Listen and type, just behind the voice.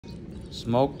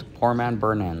Smoked poor man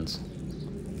burn ends.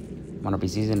 I'm gonna be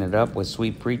seasoning it up with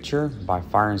Sweet Preacher by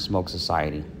Fire and Smoke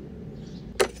Society.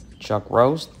 Chuck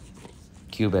roast,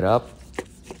 cube it up.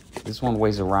 This one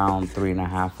weighs around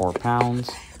 3.5, 4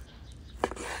 pounds.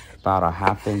 About a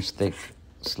 1/2 inch thick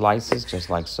slices, just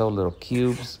like so, little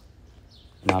cubes.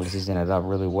 Now let's season it up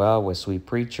really well with Sweet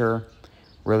Preacher.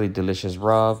 Really delicious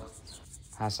rub.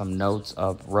 Has some notes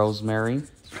of rosemary.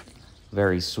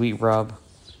 Very sweet rub.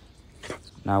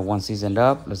 Now once seasoned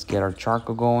up, let's get our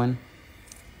charcoal going.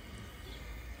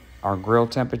 Our grill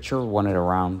temperature, want it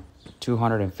around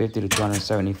 250 to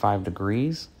 275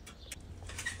 degrees.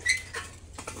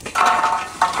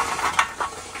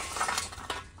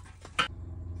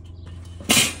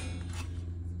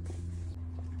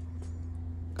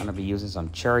 Gonna be using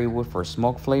some cherry wood for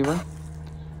smoke flavor.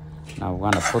 Now we're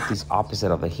gonna put these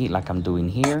opposite of the heat like I'm doing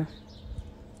here.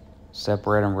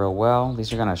 Separate them real well.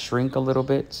 These are gonna shrink a little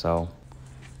bit, so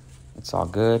it's all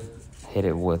good. Hit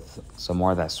it with some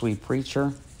more of that Sweet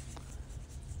Preacher.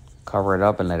 Cover it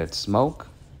up and let it smoke.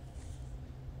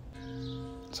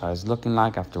 So it's looking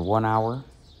like after 1 hour.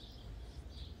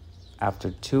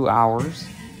 After 2 hours,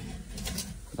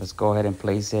 let's go ahead and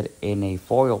place it in a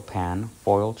foil pan,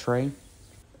 foil tray.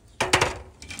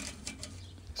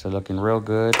 So looking real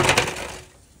good,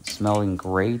 smelling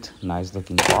great, nice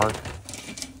looking bark.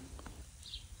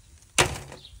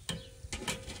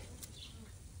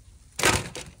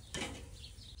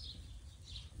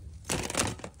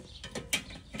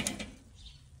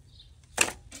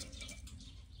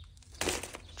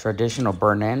 Traditional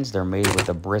burn ends, they're made with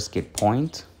a brisket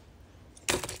point.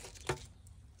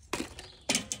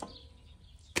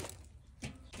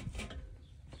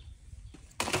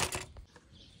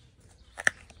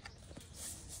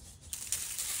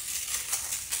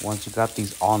 Once you got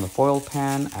these all in the foil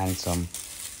pan, add some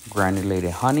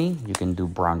granulated honey. You can do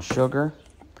brown sugar,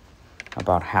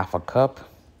 about 1/2 cup.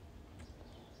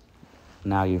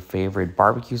 Now your favorite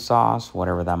barbecue sauce,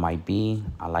 whatever that might be.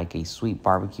 I like a sweet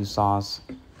barbecue sauce.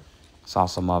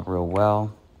 Sauce them up real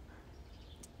well.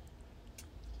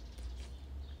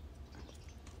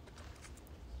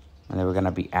 And then we're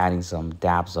gonna be adding some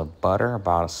dabs of butter,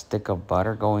 about a stick of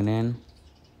butter going in.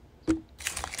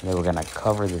 And then we're gonna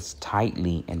cover this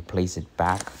tightly and place it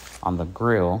back on the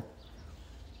grill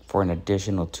for an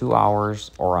additional 2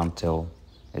 hours or until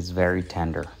it's very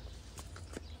tender.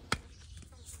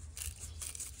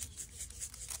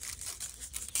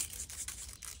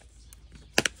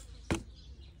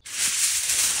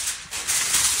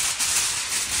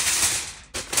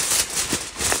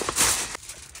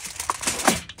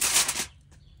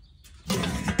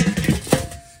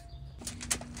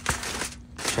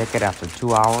 Check it after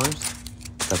 2 hours.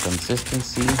 The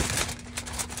consistency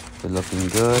is looking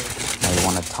good. Now you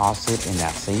want to toss it in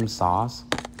that same sauce,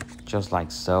 just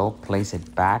like so. Place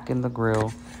it back in the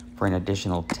grill for an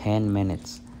additional 10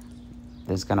 minutes.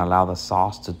 This is going to allow the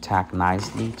sauce to tack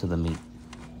nicely to the meat.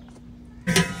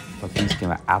 But these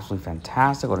came out absolutely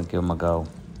fantastic. I'm going to give them a go.